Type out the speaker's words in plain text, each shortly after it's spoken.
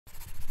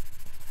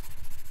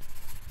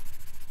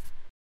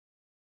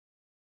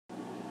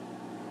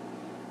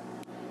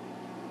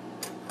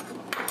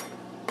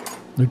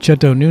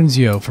Lucetto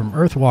Nunzio from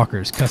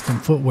Earthwalkers Custom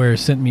Footwear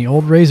sent me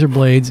old razor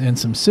blades and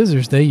some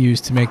scissors they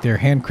used to make their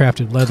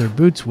handcrafted leather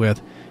boots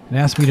with, and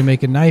asked me to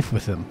make a knife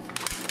with them.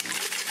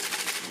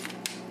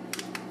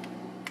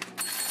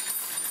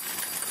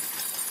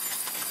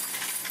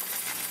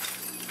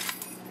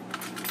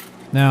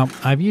 Now,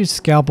 I've used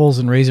scalpels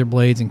and razor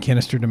blades in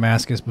canister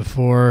Damascus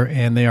before,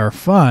 and they are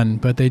fun,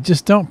 but they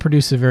just don't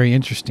produce a very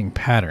interesting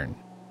pattern.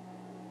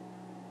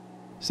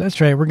 So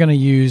that's right, we're going to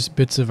use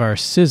bits of our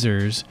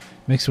scissors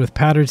mixed with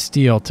powdered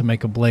steel to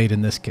make a blade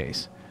in this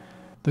case.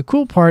 The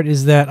cool part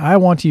is that I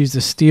want to use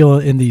the steel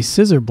in these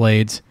scissor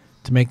blades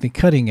to make the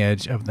cutting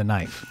edge of the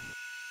knife.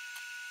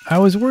 I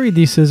was worried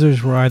these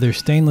scissors were either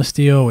stainless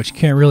steel, which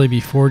can't really be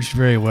forged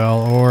very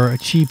well, or a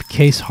cheap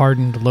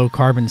case-hardened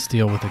low-carbon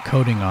steel with a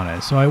coating on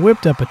it. So I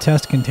whipped up a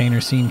test container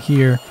seen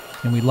here,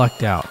 and we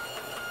lucked out.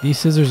 These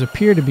scissors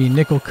appear to be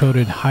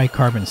nickel-coated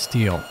high-carbon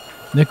steel.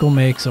 Nickel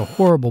makes a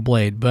horrible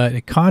blade, but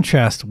it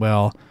contrasts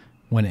well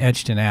when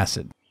etched in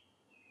acid.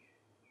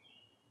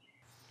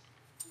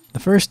 The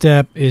first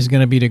step is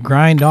going to be to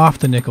grind off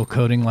the nickel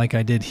coating like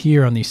I did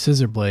here on these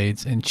scissor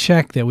blades and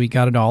check that we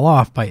got it all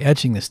off by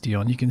etching the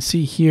steel. And you can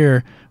see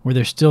here where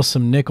there's still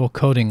some nickel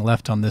coating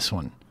left on this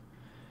one.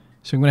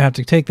 So I'm going to have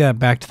to take that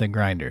back to the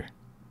grinder.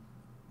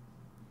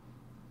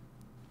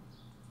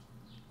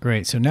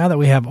 Great, so now that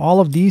we have all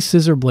of these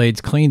scissor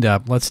blades cleaned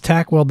up, let's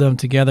tack weld them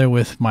together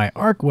with my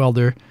arc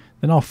welder.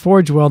 Then I'll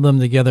forge weld them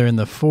together in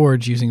the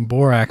forge using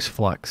borax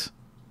flux.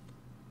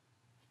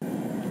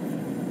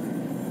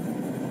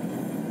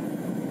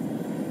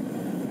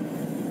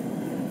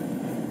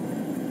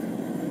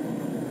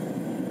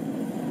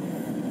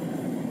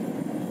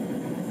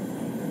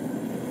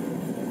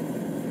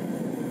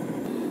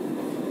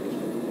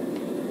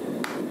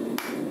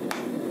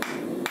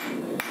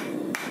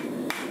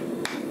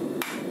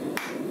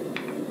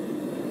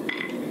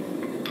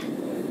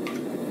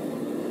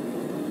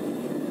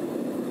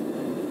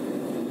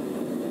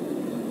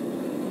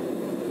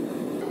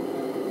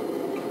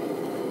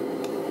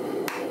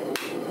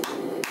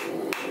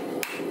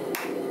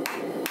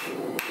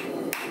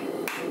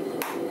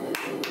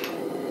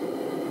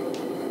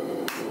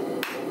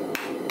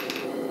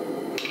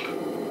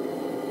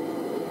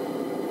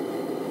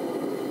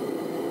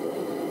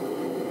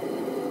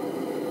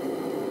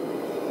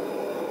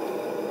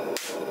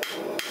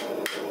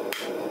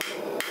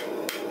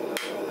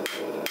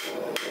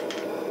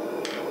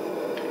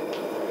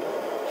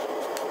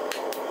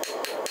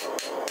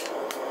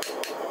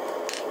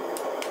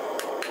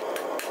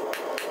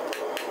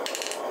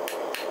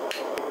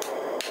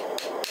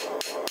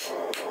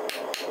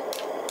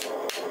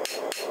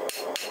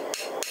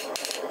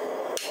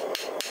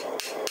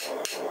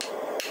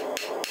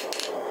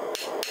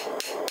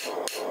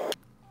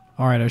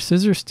 Alright, our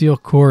scissor steel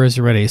core is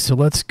ready, so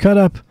let's cut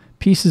up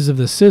pieces of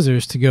the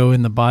scissors to go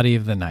in the body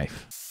of the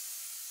knife.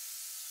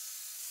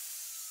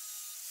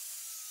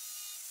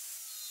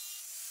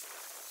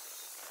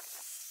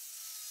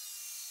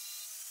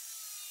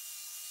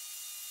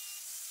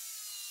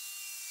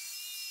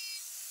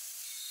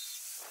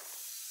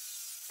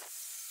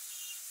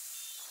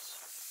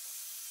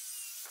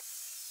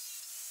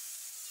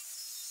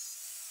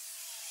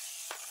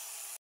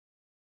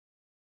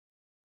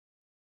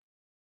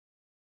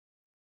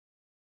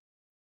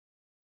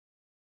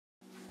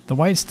 The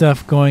white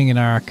stuff going in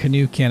our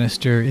canoe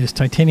canister is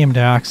titanium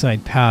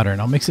dioxide powder, and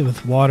I'll mix it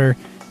with water,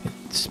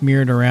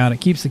 smear it around. It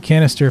keeps the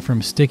canister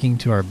from sticking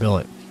to our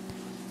billet.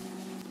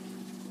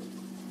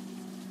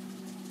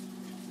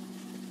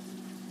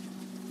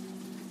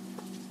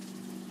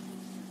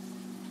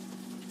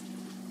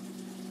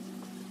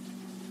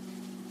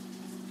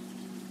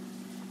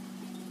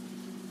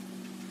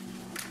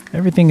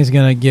 Everything is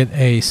going to get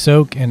a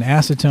soak in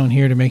acetone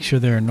here to make sure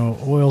there are no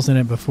oils in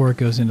it before it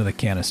goes into the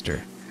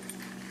canister.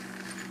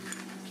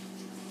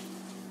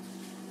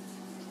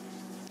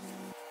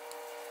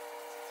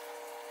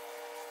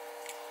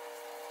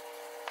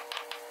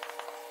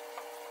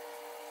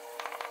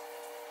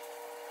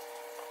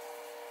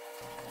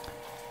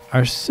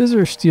 Our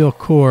scissor steel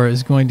core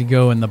is going to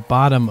go in the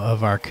bottom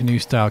of our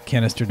canoe-style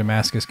canister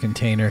Damascus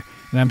container,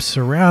 and I'm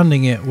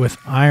surrounding it with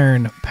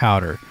iron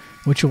powder,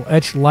 which will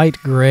etch light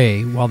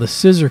gray, while the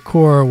scissor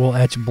core will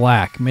etch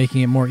black,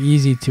 making it more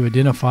easy to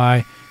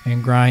identify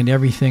and grind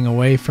everything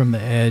away from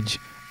the edge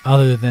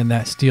other than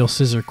that steel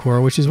scissor core,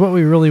 which is what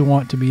we really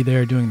want to be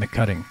there doing the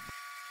cutting.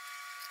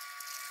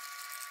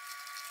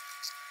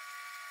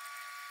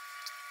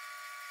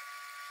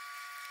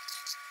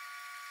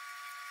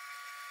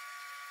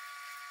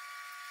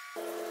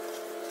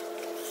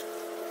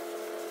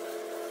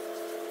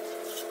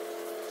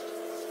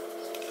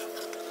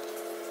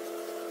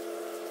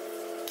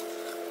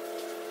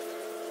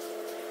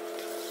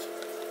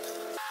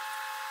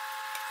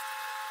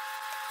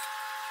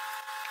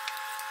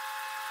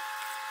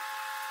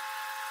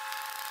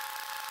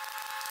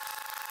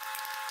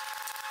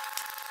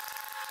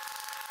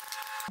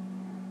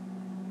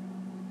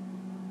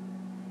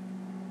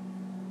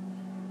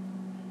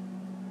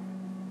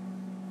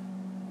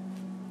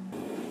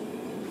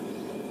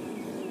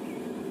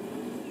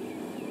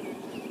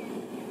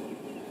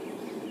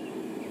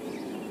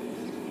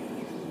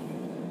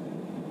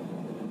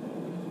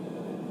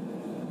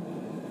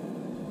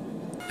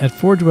 At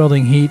forge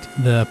welding heat,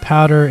 the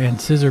powder and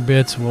scissor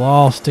bits will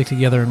all stick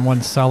together in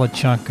one solid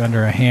chunk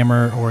under a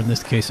hammer, or in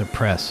this case a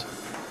press.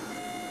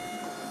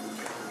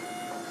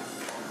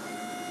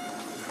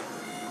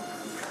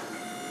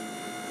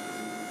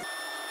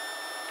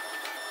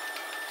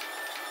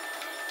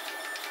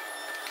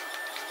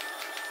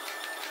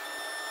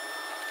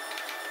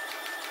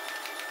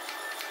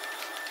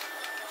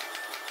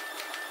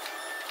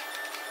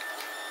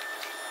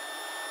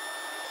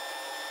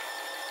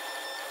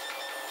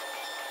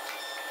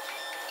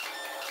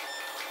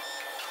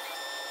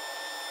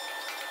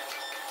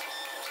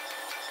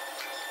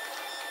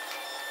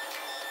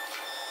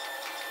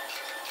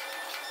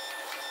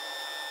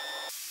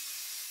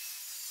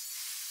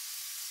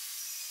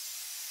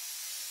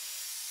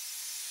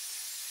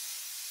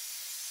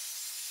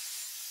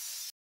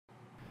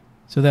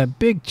 So that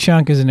big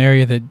chunk is an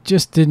area that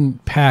just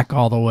didn't pack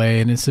all the way,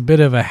 and it's a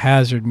bit of a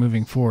hazard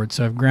moving forward,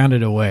 so I've ground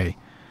it away.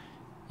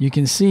 You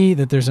can see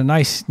that there's a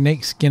nice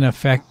snake skin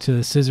effect to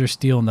the scissor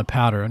steel and the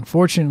powder.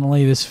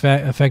 Unfortunately, this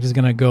effect is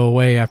going to go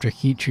away after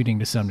heat treating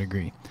to some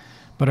degree.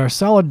 But our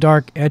solid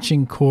dark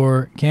etching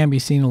core can be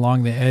seen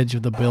along the edge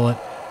of the billet,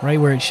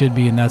 right where it should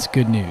be, and that's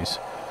good news.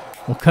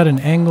 We'll cut an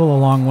angle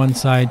along one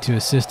side to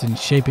assist in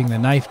shaping the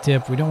knife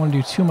tip. We don't want to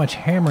do too much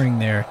hammering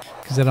there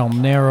because that'll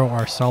narrow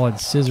our solid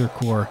scissor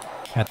core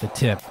at the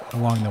tip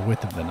along the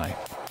width of the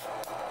knife.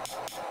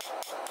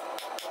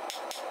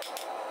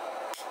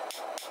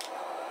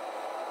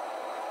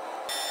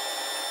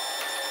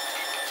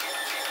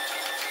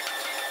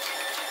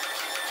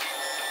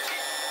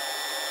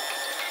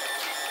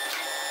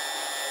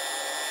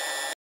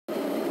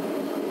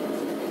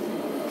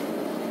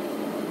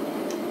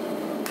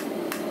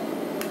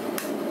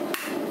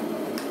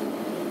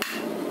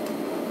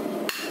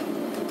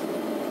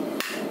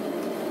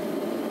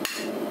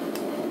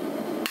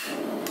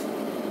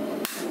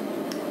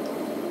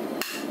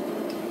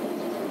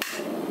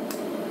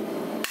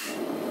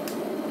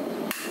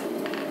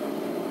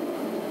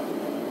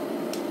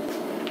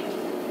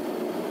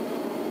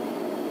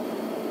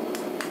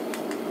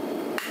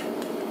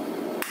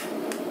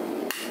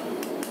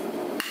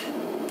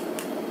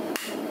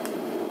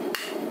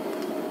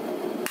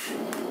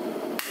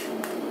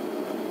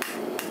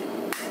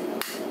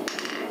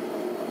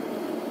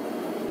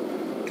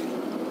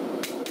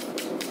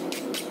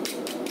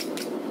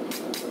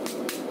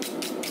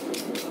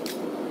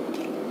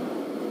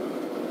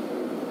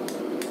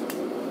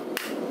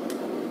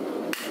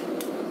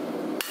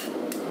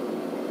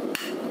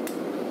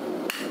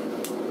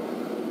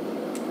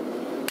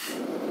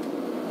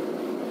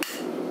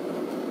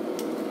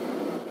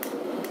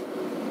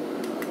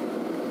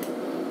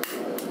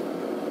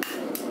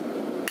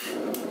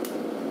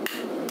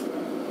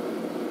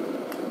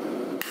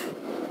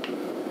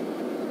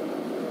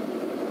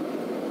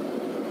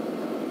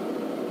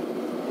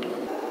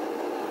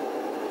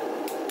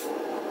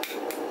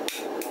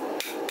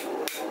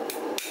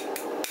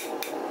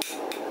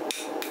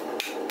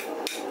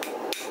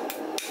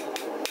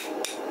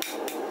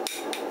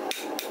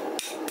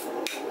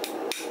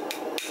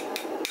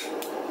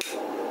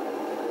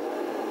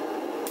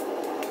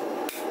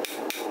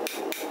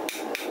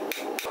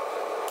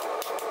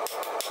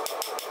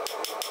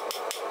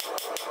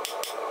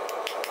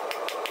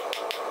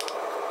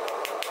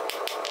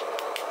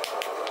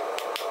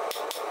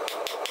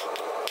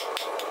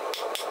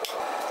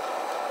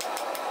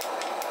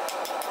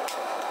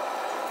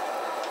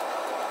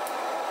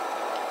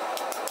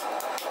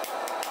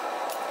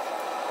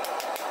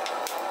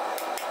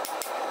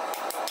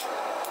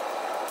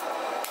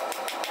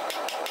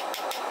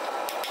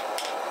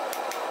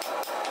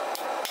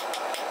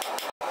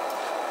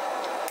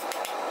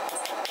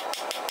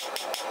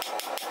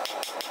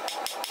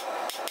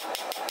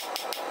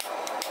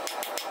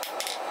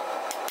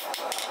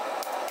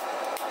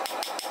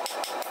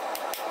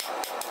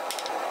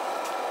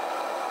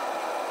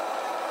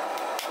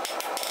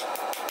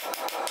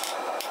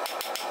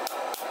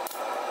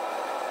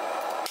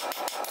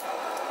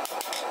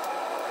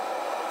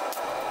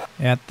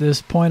 At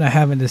this point, I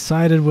haven't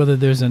decided whether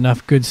there's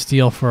enough good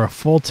steel for a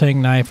full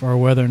tang knife or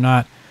whether or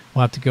not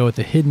we'll have to go with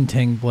the hidden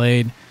tang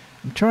blade.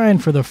 I'm trying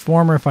for the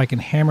former. If I can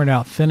hammer it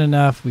out thin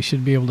enough, we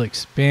should be able to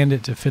expand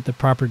it to fit the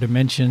proper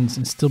dimensions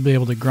and still be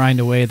able to grind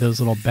away those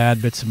little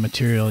bad bits of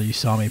material you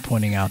saw me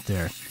pointing out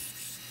there.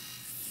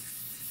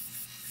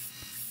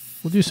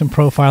 We'll do some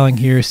profiling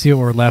here, see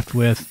what we're left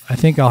with. I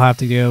think I'll have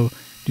to go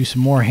do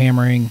some more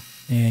hammering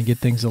and get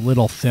things a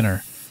little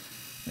thinner.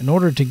 In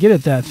order to get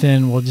it that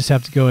thin, we'll just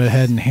have to go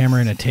ahead and hammer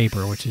in a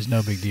taper, which is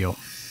no big deal.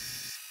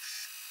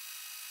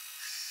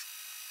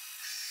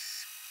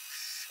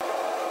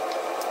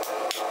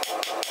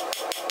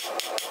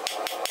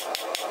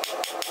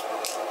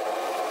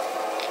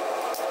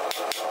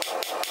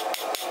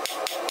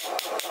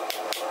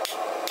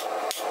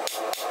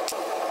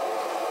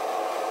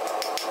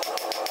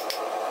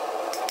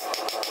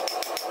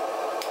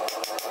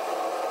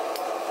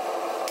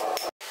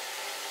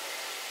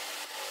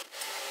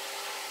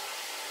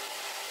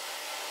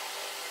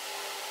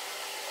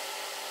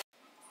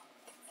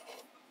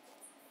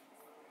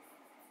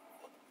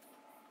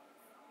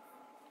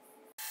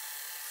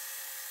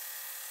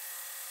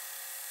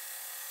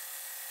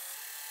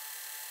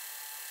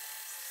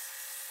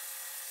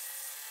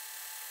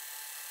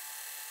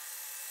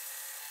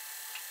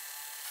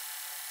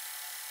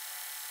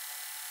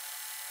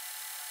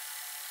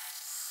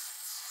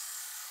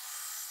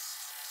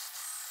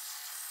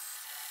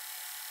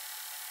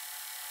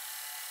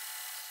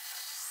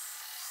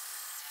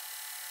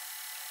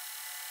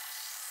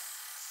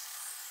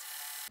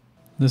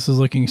 This is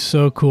looking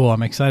so cool.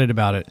 I'm excited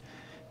about it.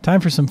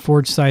 Time for some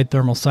forge side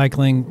thermal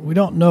cycling. We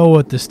don't know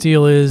what the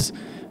steel is,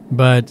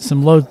 but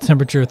some low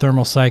temperature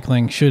thermal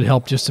cycling should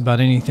help just about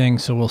anything,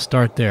 so we'll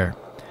start there.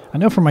 I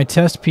know for my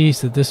test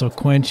piece that this will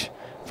quench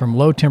from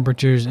low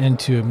temperatures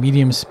into a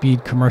medium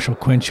speed commercial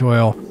quench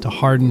oil to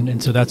harden,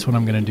 and so that's what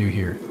I'm going to do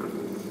here.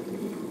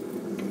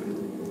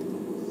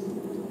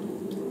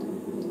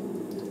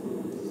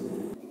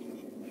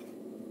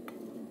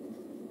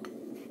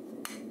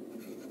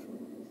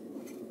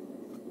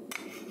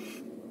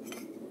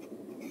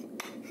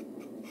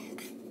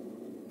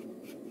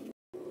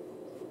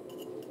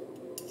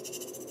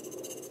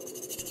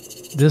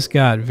 This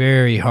got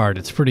very hard.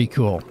 It's pretty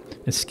cool.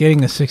 It's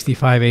skating the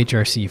 65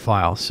 HRC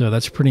file, so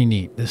that's pretty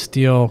neat. This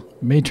steel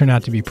may turn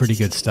out to be pretty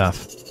good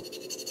stuff.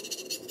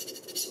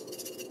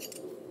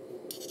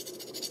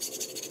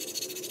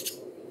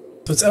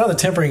 So it's out of the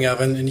tempering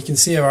oven, and you can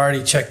see I've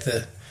already checked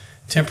the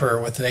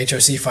temper with the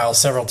HRC file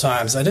several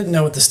times. I didn't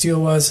know what the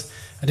steel was.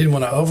 I didn't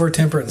want to over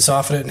temper it and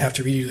soften it and have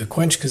to redo the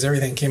quench because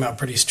everything came out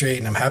pretty straight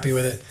and I'm happy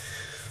with it.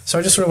 So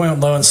I just sort of went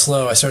low and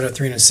slow. I started at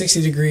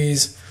 360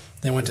 degrees.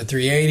 Then went to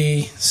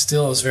 380.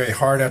 Still, it was very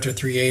hard after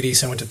 380,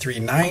 so I went to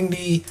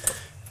 390.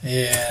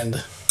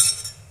 And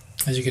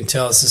as you can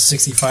tell, this is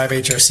 65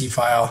 HRC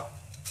file.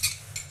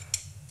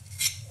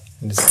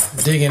 And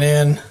it's digging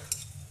in,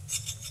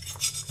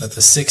 but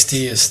the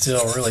 60 is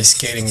still really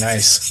skating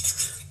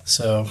nice.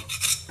 So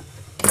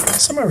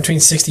somewhere between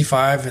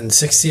 65 and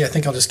 60, I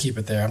think I'll just keep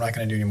it there. I'm not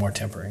going to do any more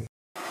tempering.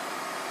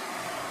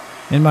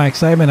 In my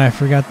excitement, I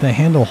forgot the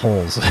handle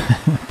holes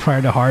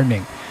prior to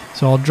hardening.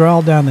 So I'll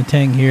drill down the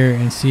tang here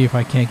and see if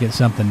I can't get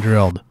something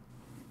drilled.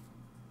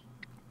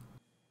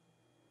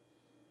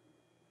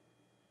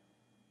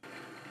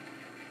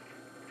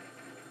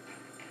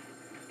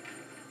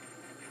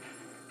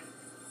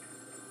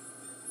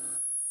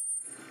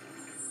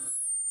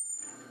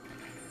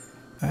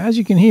 As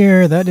you can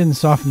hear, that didn't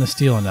soften the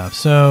steel enough,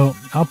 so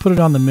I'll put it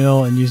on the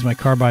mill and use my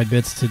carbide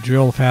bits to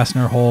drill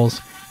fastener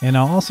holes, and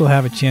I'll also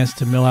have a chance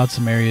to mill out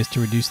some areas to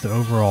reduce the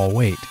overall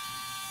weight.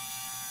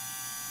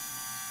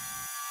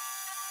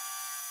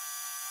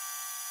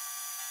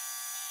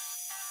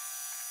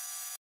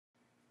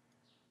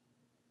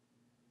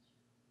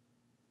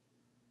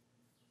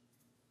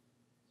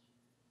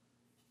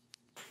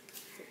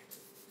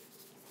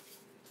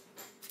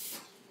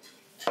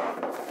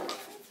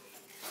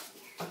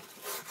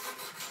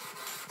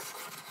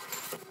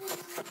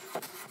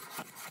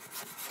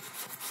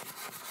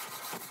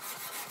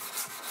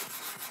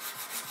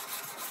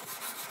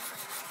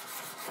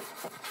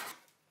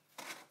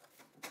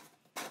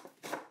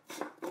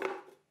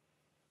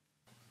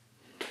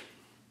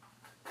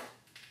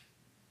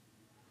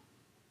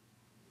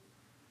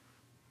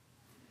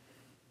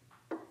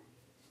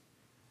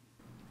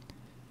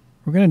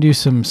 We're going to do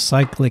some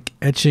cyclic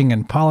etching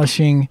and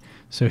polishing.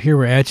 So here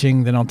we're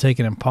etching, then I'll take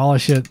it and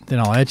polish it, then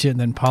I'll etch it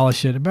and then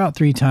polish it about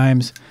 3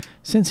 times.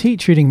 Since heat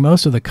treating,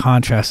 most of the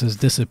contrast has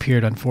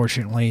disappeared,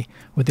 unfortunately,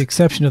 with the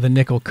exception of the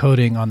nickel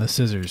coating on the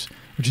scissors,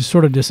 which is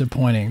sort of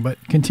disappointing, but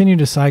continue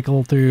to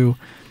cycle through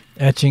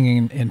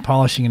etching and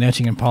polishing and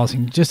etching and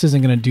polishing just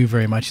isn't going to do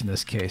very much in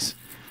this case.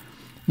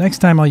 Next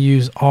time I'll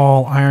use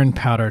all iron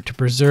powder to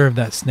preserve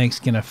that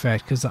snakeskin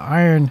effect, because the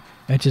iron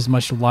etches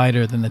much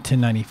lighter than the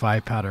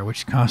 1095 powder,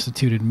 which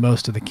constituted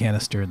most of the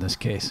canister in this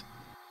case.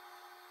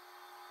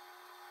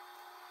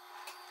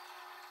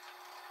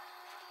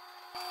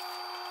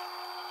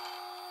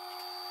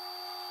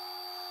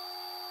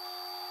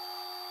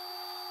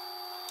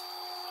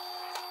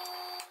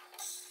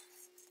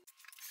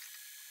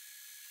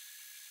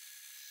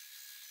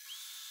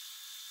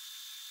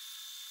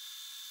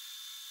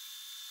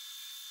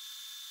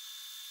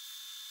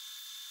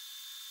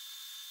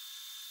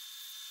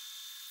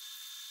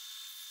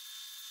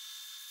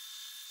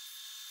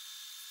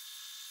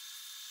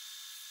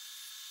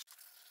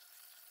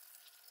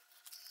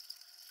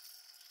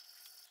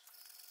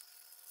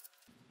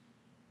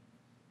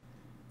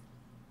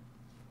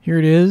 Here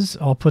it is,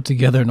 all put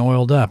together and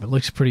oiled up. It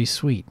looks pretty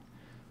sweet.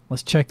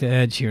 Let's check the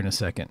edge here in a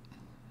second.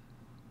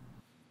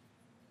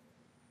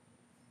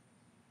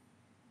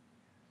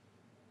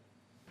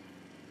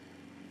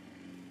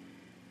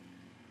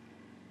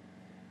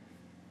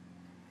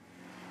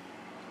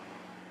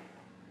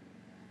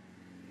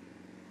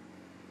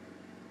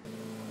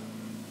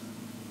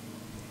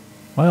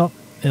 Well,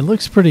 it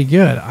looks pretty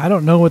good. I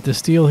don't know what the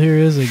steel here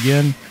is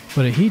again,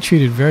 but it heat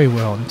treated very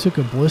well and took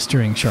a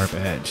blistering sharp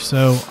edge.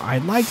 So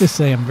I'd like to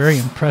say I'm very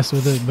impressed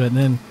with it, but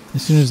then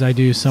as soon as I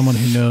do, someone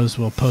who knows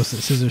will post that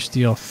scissor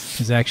steel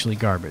is actually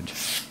garbage.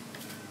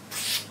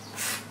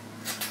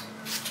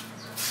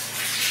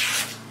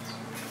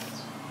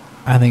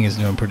 I think it's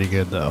doing pretty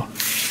good though.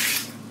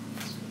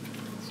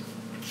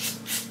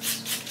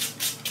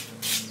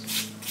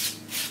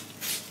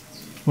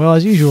 Well,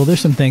 as usual, there's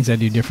some things I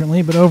do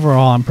differently, but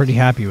overall I'm pretty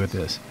happy with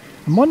this.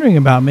 I'm wondering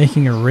about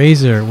making a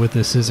razor with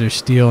the scissor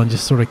steel and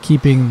just sort of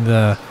keeping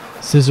the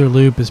scissor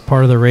loop as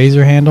part of the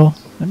razor handle.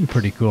 That'd be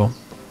pretty cool.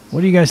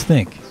 What do you guys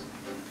think?